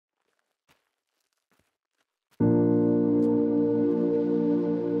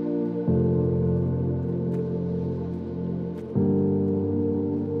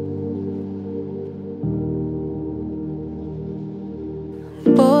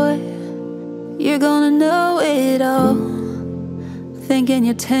You're gonna know it all, thinking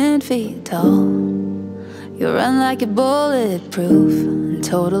you're 10 feet tall. You run like you're bulletproof and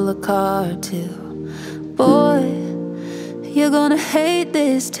total a car or two. Boy, you're gonna hate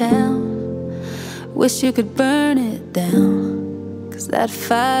this town. Wish you could burn it down, 'cause that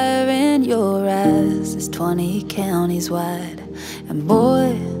fire in your eyes is 20 counties wide. And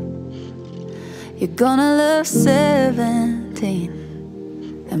boy, you're gonna love 17.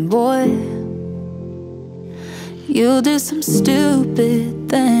 And boy, you'll do some stupid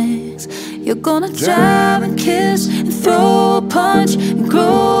things. You're gonna drive and kiss and throw a punch and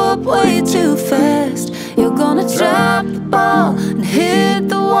grow up way too fast. You're gonna drop the ball and hit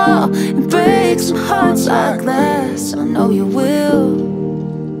the wall and break some hearts like glass. I know you will,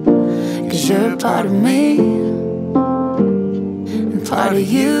 'cause you're a part of me, and part of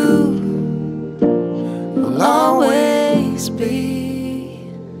you will always be.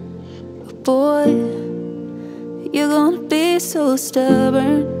 But boy, you're gonna be so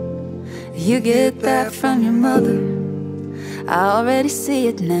stubborn. You get that from your mother, I already see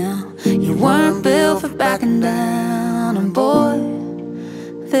it now. You weren't built for backing down. And boy,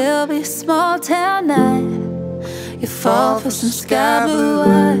 there'll be a small town night. You fall for some sky blue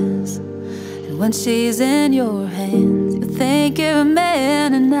eyes, and when she's in your hands, you think you're a man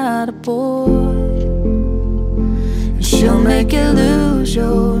and not a boy. And she'll make you lose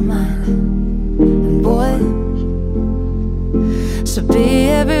your mind. And boy, so be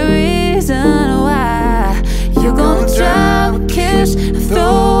every reason why. You're gonna drive a kiss and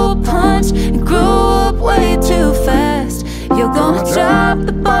throw a punch and grow up way too fast. You're gonna drop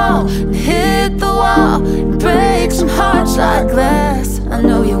the ball and hit the wall and break some hearts like glass. I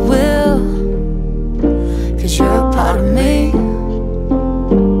know you will, 'cause you're a part of me,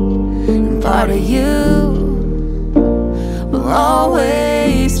 and part of you will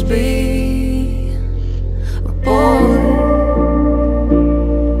always be. But boy,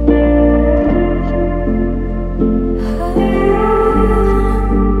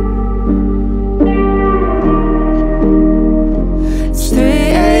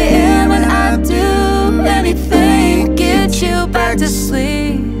 back to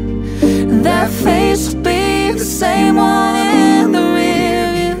sleep, and that face will be the same one in the rear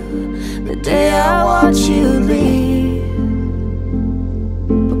view the day I watch you leave.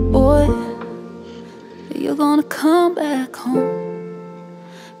 But boy, you're gonna come back home.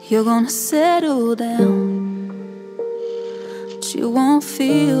 You're gonna settle down, but you won't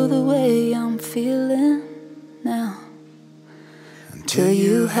feel the way I'm feeling now, until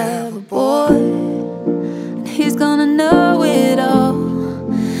you have a boy. He's gonna know it all.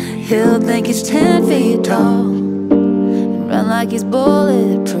 He'll think he's 10 feet tall and run like he's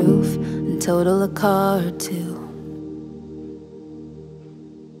bulletproof and total a car or two.